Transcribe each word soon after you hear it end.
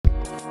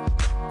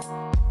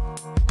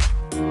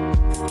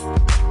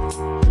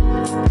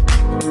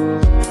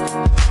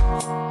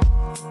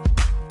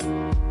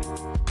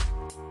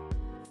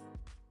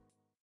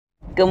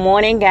Good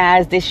morning,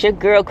 guys. This your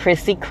girl,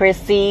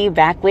 Chrissy,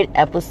 back with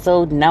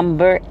episode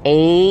number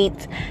 8.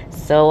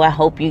 So I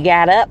hope you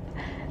got up,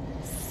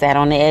 sat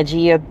on the edge of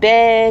your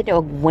bed,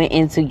 or went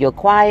into your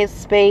quiet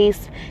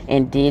space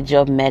and did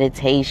your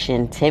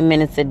meditation. 10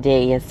 minutes a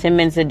day. As 10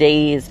 minutes a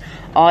day is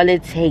all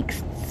it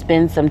takes.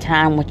 Spend some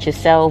time with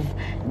yourself.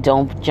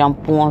 Don't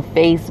jump on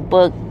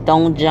Facebook.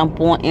 Don't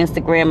jump on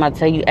Instagram. I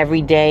tell you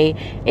every day,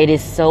 it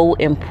is so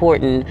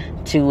important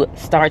to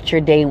start your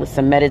day with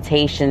some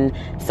meditation,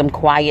 some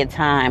quiet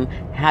time.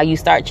 How you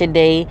start your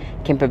day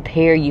can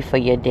prepare you for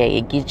your day.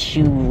 It gets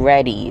you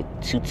ready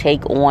to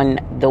take on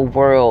the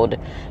world.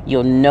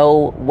 You'll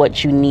know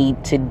what you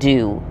need to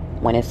do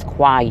when it's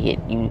quiet.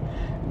 You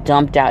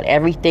dumped out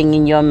everything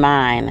in your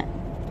mind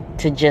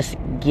to just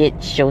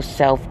get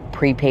yourself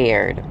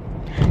prepared.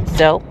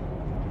 So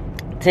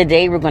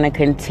today we're going to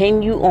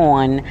continue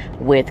on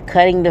with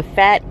cutting the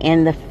fat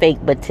and the fake.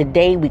 But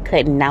today we're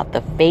cutting out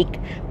the fake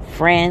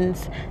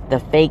friends, the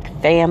fake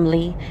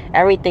family,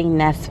 everything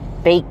that's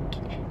fake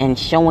and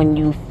showing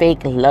you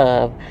fake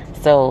love.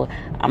 So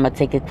I'm going to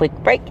take a quick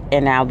break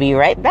and I'll be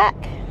right back.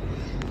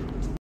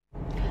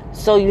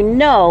 So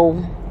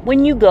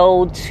when you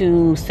go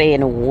to, say,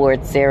 an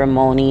award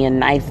ceremony, a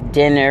nice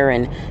dinner,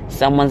 and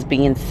someone's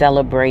being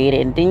celebrated,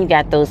 and then you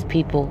got those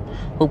people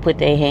who put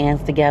their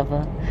hands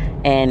together,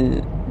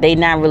 and they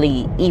not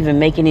really even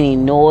making any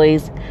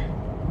noise,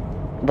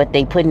 but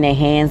they putting their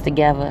hands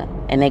together,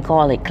 and they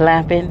call it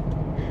clapping,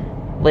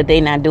 but they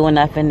not doing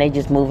nothing, they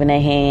just moving their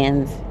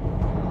hands,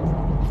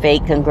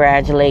 fake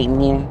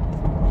congratulating you,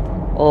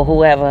 or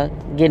whoever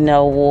getting the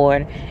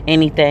award,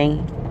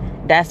 anything,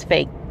 that's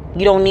fake.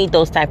 You don't need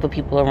those type of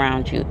people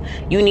around you.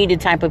 You need the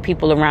type of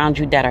people around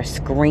you that are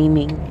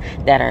screaming,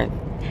 that are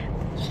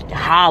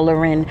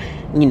hollering,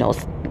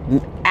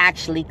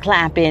 actually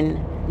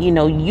clapping. You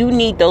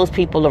need those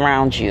people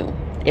around you.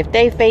 If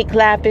they fake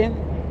clapping,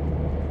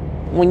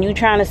 when you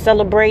trying to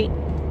celebrate,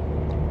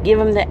 give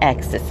them the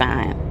exit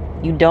sign.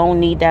 You don't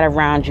need that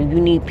around you. You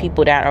need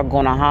people that are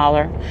going to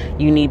holler.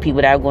 You need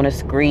people that are going to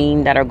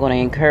scream, that are going to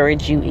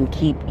encourage you and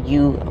keep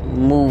you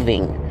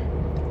moving.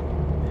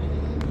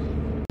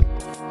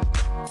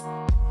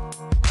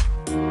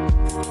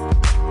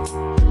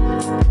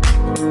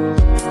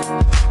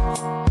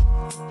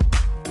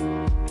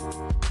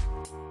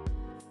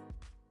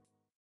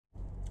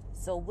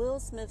 So Will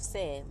Smith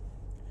said